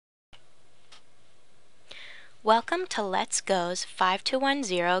Welcome to Let's Go's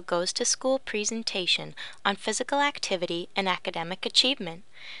 5210 Goes to School presentation on physical activity and academic achievement.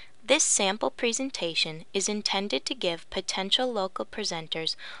 This sample presentation is intended to give potential local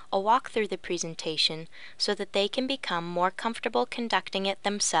presenters a walk through the presentation so that they can become more comfortable conducting it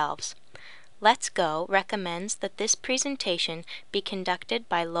themselves. Let's Go recommends that this presentation be conducted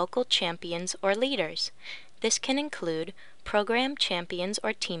by local champions or leaders. This can include program champions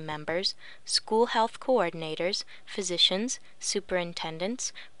or team members, school health coordinators, physicians,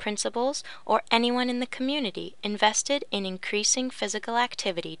 superintendents, principals, or anyone in the community invested in increasing physical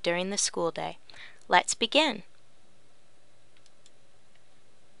activity during the school day. Let's begin.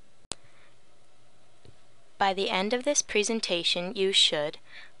 By the end of this presentation, you should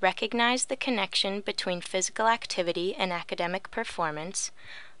recognize the connection between physical activity and academic performance,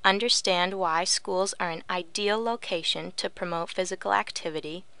 understand why schools are an ideal location to promote physical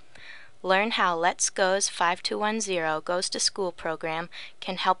activity, learn how Let's Go's 5210 Goes to School program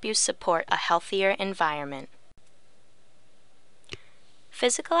can help you support a healthier environment.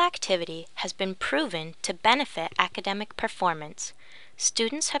 Physical activity has been proven to benefit academic performance.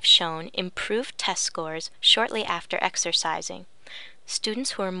 Students have shown improved test scores shortly after exercising.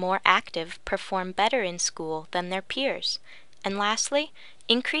 Students who are more active perform better in school than their peers. And lastly,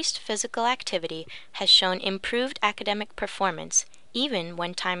 increased physical activity has shown improved academic performance even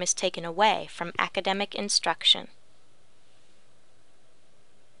when time is taken away from academic instruction.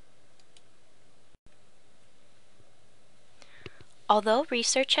 Although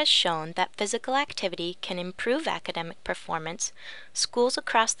research has shown that physical activity can improve academic performance, schools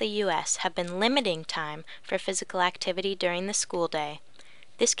across the U.S. have been limiting time for physical activity during the school day.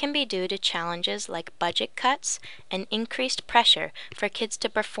 This can be due to challenges like budget cuts and increased pressure for kids to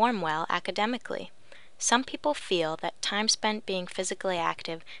perform well academically. Some people feel that time spent being physically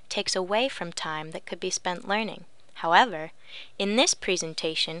active takes away from time that could be spent learning. However, in this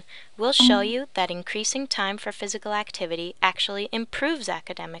presentation, we'll show you that increasing time for physical activity actually improves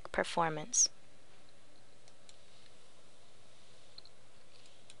academic performance.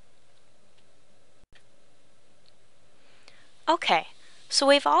 Okay, so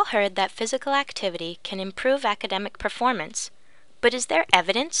we've all heard that physical activity can improve academic performance, but is there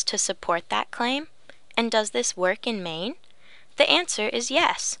evidence to support that claim? And does this work in Maine? The answer is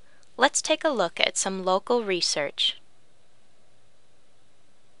yes. Let's take a look at some local research.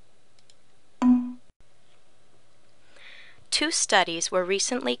 Two studies were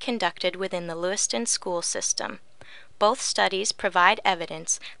recently conducted within the Lewiston school system. Both studies provide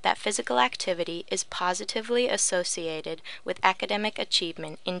evidence that physical activity is positively associated with academic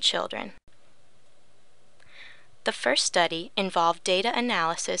achievement in children. The first study involved data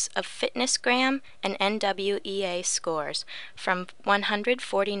analysis of FitnessGram and NWEA scores from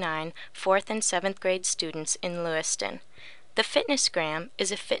 149 4th and 7th grade students in Lewiston. The FitnessGram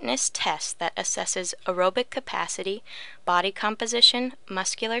is a fitness test that assesses aerobic capacity, body composition,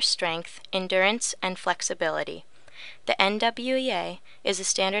 muscular strength, endurance, and flexibility. The NWEA is a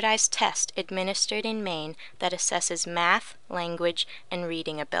standardized test administered in Maine that assesses math, language, and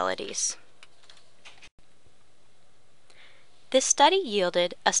reading abilities. This study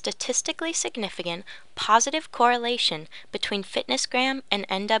yielded a statistically significant positive correlation between FitnessGram and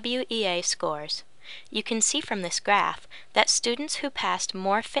NWEA scores. You can see from this graph that students who passed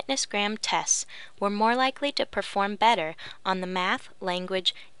more FitnessGram tests were more likely to perform better on the math,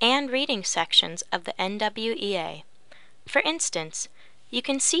 language, and reading sections of the NWEA. For instance, you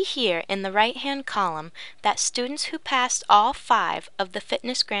can see here in the right-hand column that students who passed all 5 of the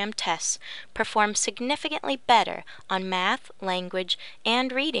FitnessGram tests performed significantly better on math, language,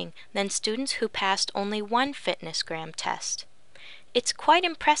 and reading than students who passed only 1 FitnessGram test. It's quite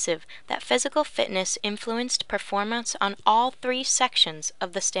impressive that physical fitness influenced performance on all 3 sections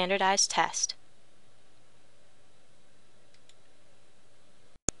of the standardized test.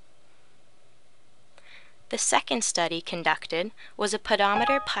 The second study conducted was a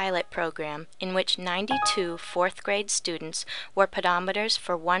pedometer pilot program in which 92 4th grade students wore pedometers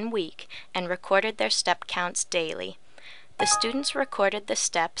for 1 week and recorded their step counts daily. The students recorded the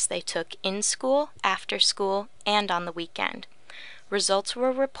steps they took in school, after school, and on the weekend. Results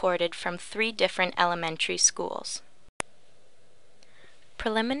were reported from 3 different elementary schools.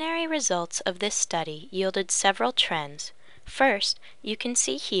 Preliminary results of this study yielded several trends. First, you can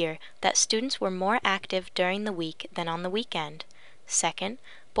see here that students were more active during the week than on the weekend. Second,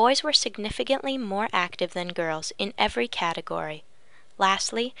 boys were significantly more active than girls in every category.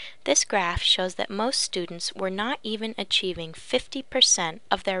 Lastly, this graph shows that most students were not even achieving 50%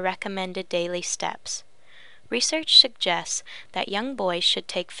 of their recommended daily steps. Research suggests that young boys should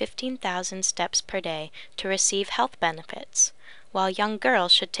take 15,000 steps per day to receive health benefits, while young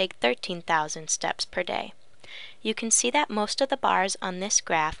girls should take 13,000 steps per day. You can see that most of the bars on this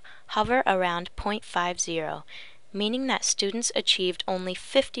graph hover around 0.50, meaning that students achieved only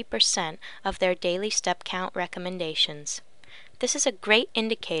 50% of their daily step count recommendations. This is a great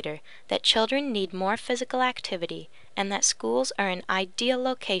indicator that children need more physical activity and that schools are an ideal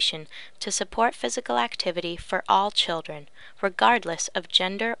location to support physical activity for all children, regardless of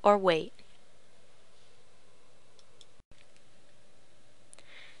gender or weight.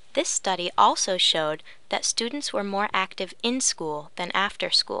 This study also showed that students were more active in school than after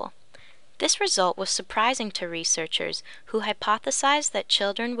school. This result was surprising to researchers who hypothesized that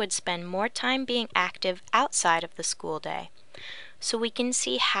children would spend more time being active outside of the school day. So we can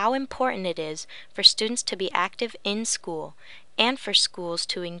see how important it is for students to be active in school and for schools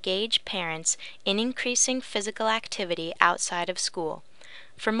to engage parents in increasing physical activity outside of school.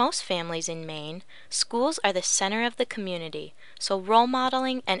 For most families in Maine, schools are the center of the community, so role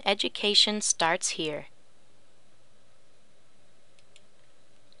modeling and education starts here.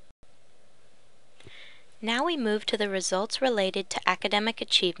 Now we move to the results related to academic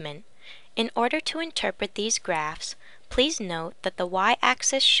achievement. In order to interpret these graphs, please note that the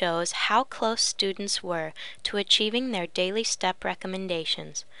y-axis shows how close students were to achieving their daily step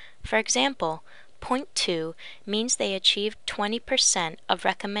recommendations. For example, point 2 means they achieved 20% of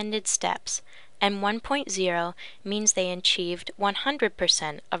recommended steps, and 1.0 means they achieved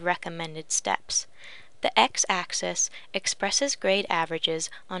 100% of recommended steps. The x-axis expresses grade averages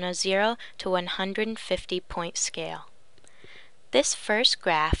on a 0 to 150 point scale. This first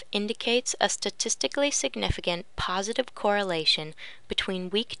graph indicates a statistically significant positive correlation between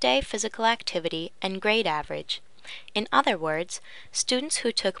weekday physical activity and grade average. In other words, students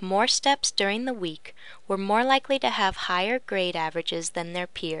who took more steps during the week were more likely to have higher grade averages than their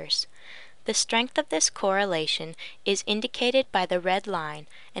peers. The strength of this correlation is indicated by the red line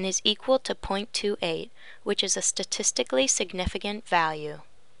and is equal to 0.28, which is a statistically significant value.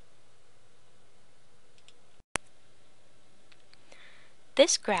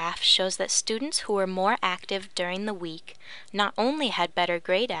 This graph shows that students who were more active during the week not only had better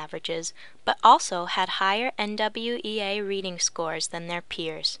grade averages, but also had higher NWEA reading scores than their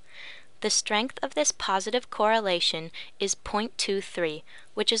peers. The strength of this positive correlation is 0.23,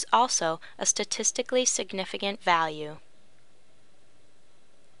 which is also a statistically significant value.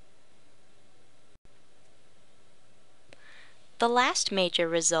 The last major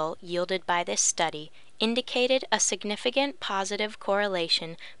result yielded by this study indicated a significant positive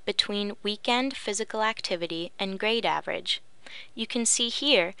correlation between weekend physical activity and grade average. You can see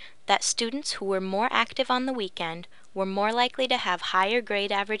here that students who were more active on the weekend were more likely to have higher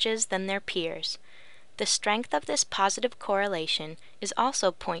grade averages than their peers. The strength of this positive correlation is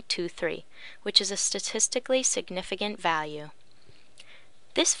also 0.23, which is a statistically significant value.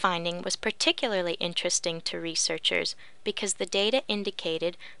 This finding was particularly interesting to researchers because the data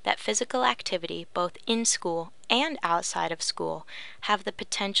indicated that physical activity both in school and outside of school have the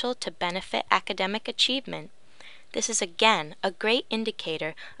potential to benefit academic achievement. This is again a great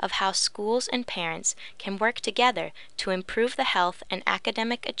indicator of how schools and parents can work together to improve the health and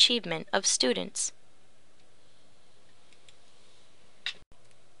academic achievement of students.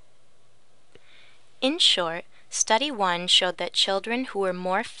 In short, Study 1 showed that children who were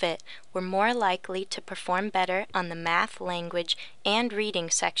more fit were more likely to perform better on the math, language, and reading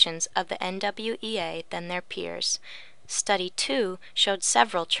sections of the NWEA than their peers. Study 2 showed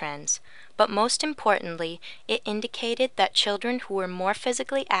several trends, but most importantly, it indicated that children who were more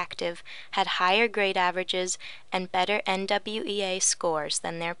physically active had higher grade averages and better NWEA scores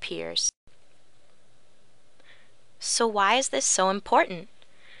than their peers. So why is this so important?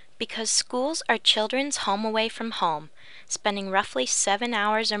 Because schools are children's home away from home, spending roughly 7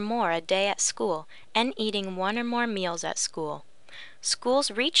 hours or more a day at school and eating 1 or more meals at school.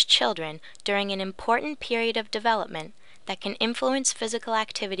 Schools reach children during an important period of development that can influence physical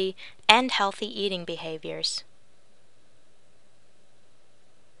activity and healthy eating behaviors.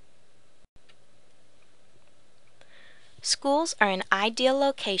 Schools are an ideal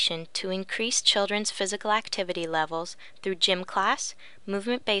location to increase children's physical activity levels through gym class,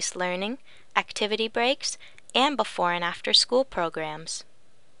 movement-based learning, activity breaks, and before and after school programs.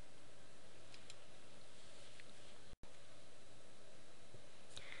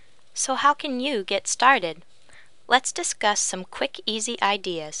 So how can you get started? Let's discuss some quick, easy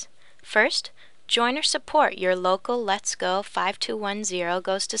ideas. First, join or support your local Let's Go 5210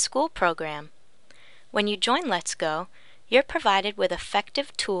 Goes to School program. When you join Let's Go, You're provided with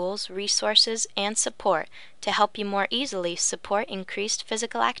effective tools, resources, and support to help you more easily support increased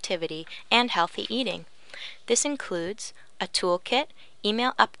physical activity and healthy eating. This includes a toolkit,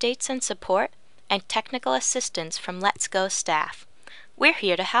 email updates and support, and technical assistance from Let's Go staff. We're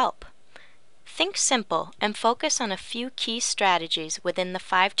here to help. Think simple and focus on a few key strategies within the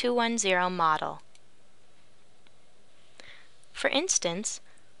 5210 model. For instance,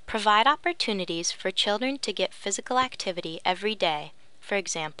 provide opportunities for children to get physical activity every day. For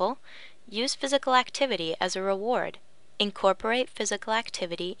example, use physical activity as a reward, incorporate physical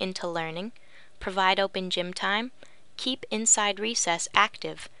activity into learning, provide open gym time, keep inside recess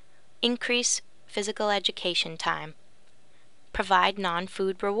active, increase physical education time. Provide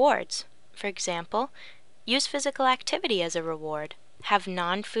non-food rewards. For example, use physical activity as a reward. Have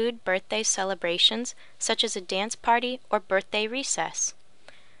non-food birthday celebrations such as a dance party or birthday recess.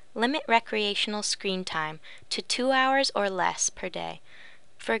 Limit recreational screen time to 2 hours or less per day.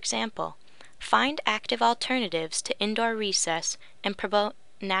 For example, find active alternatives to indoor recess and promote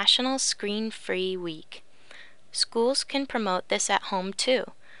National Screen-Free Week. Schools can promote this at home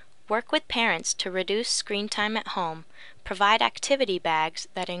too. Work with parents to reduce screen time at home. Provide activity bags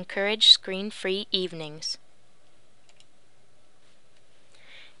that encourage screen-free evenings.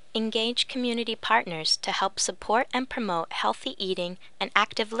 Engage community partners to help support and promote healthy eating and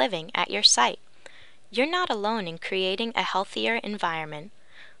active living at your site. You're not alone in creating a healthier environment.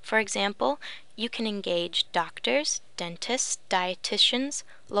 For example, you can engage doctors, dentists, dietitians,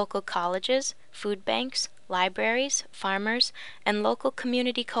 local colleges, food banks, libraries, farmers, and local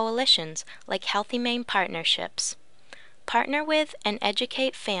community coalitions like Healthy Maine Partnerships. Partner with and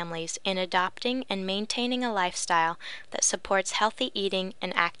educate families in adopting and maintaining a lifestyle that supports healthy eating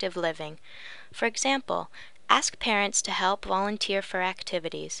and active living. For example, ask parents to help volunteer for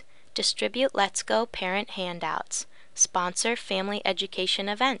activities, distribute Let's Go parent handouts, sponsor family education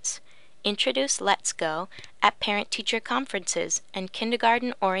events, introduce Let's Go at parent-teacher conferences and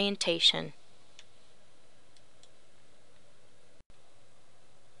kindergarten orientation.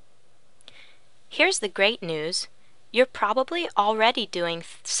 Here's the great news. You're probably already doing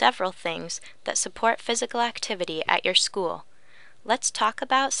several things that support physical activity at your school. Let's talk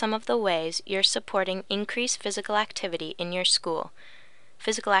about some of the ways you're supporting increased physical activity in your school.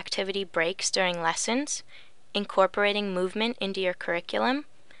 Physical activity breaks during lessons, incorporating movement into your curriculum,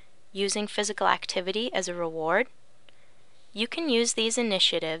 using physical activity as a reward. You can use these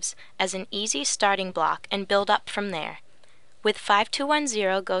initiatives as an easy starting block and build up from there. With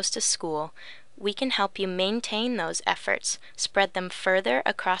 5210 Goes to School, we can help you maintain those efforts, spread them further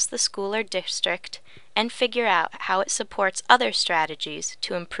across the school or district, and figure out how it supports other strategies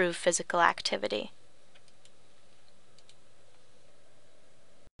to improve physical activity.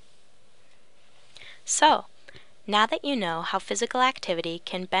 So, now that you know how physical activity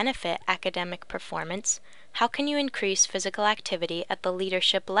can benefit academic performance, how can you increase physical activity at the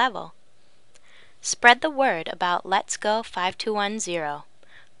leadership level? Spread the word about Let's Go 5210.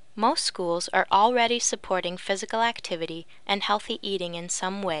 Most schools are already supporting physical activity and healthy eating in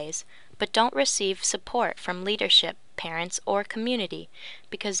some ways, but don't receive support from leadership, parents, or community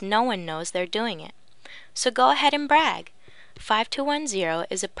because no one knows they're doing it. So go ahead and brag. 5210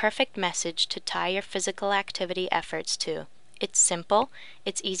 is a perfect message to tie your physical activity efforts to. It's simple,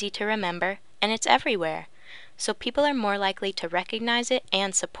 it's easy to remember, and it's everywhere, so people are more likely to recognize it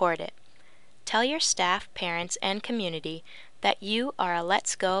and support it. Tell your staff, parents, and community that you are a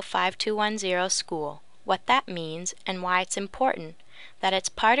Let's Go 5210 school, what that means and why it's important, that it's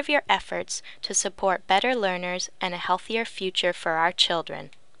part of your efforts to support better learners and a healthier future for our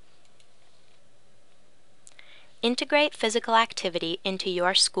children. Integrate physical activity into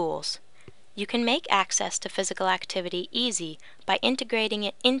your schools. You can make access to physical activity easy by integrating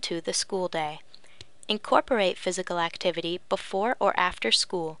it into the school day. Incorporate physical activity before or after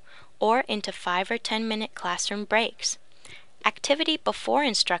school, or into 5 or 10-minute classroom breaks. Activity before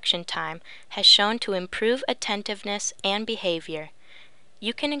instruction time has shown to improve attentiveness and behavior.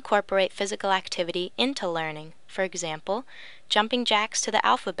 You can incorporate physical activity into learning, for example, jumping jacks to the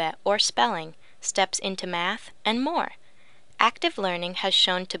alphabet or spelling, steps into math, and more. Active learning has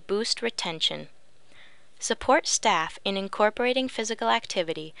shown to boost retention. Support staff in incorporating physical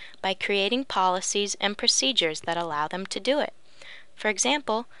activity by creating policies and procedures that allow them to do it. For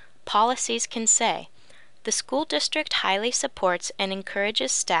example, policies can say, the school district highly supports and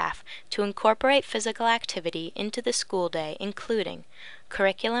encourages staff to incorporate physical activity into the school day, including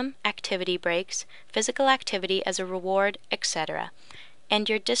curriculum, activity breaks, physical activity as a reward, etc. And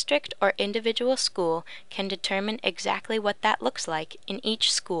your district or individual school can determine exactly what that looks like in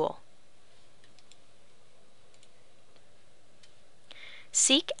each school.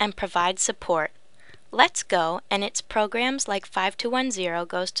 Seek and provide support. Let's Go and its programs like 5210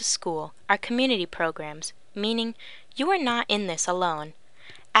 Goes to School are community programs, meaning you are not in this alone.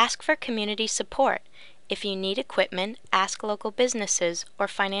 Ask for community support. If you need equipment, ask local businesses or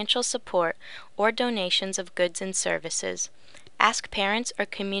financial support or donations of goods and services. Ask parents or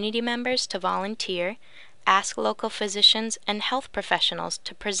community members to volunteer. Ask local physicians and health professionals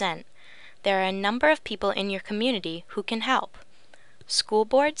to present. There are a number of people in your community who can help. School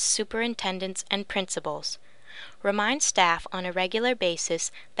boards, superintendents, and principals. Remind staff on a regular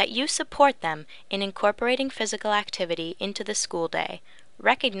basis that you support them in incorporating physical activity into the school day.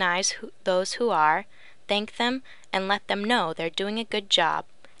 Recognize those who are, thank them, and let them know they're doing a good job,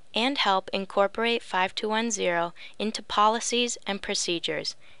 and help incorporate 5210 into policies and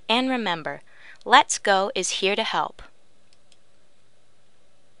procedures. And remember, Let's Go is here to help.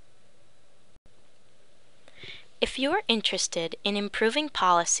 If you are interested in improving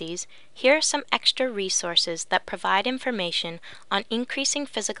policies, here are some extra resources that provide information on increasing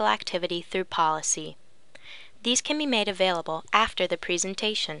physical activity through policy. These can be made available after the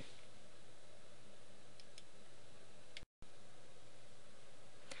presentation.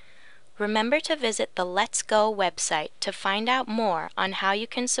 Remember to visit the Let's Go website to find out more on how you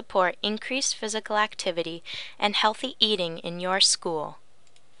can support increased physical activity and healthy eating in your school.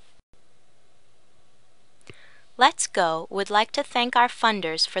 Let's Go would like to thank our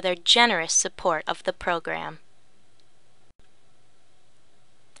funders for their generous support of the program.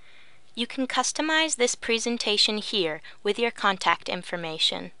 You can customize this presentation here with your contact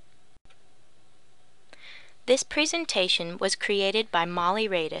information. This presentation was created by Molly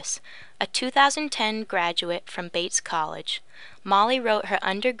Radis, a 2010 graduate from Bates College. Molly wrote her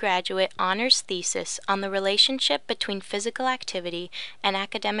undergraduate honors thesis on the relationship between physical activity and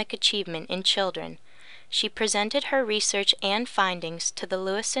academic achievement in children. She presented her research and findings to the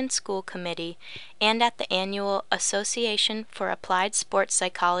Lewiston School Committee and at the annual Association for Applied Sports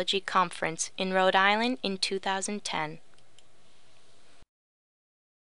Psychology Conference in Rhode Island in 2010.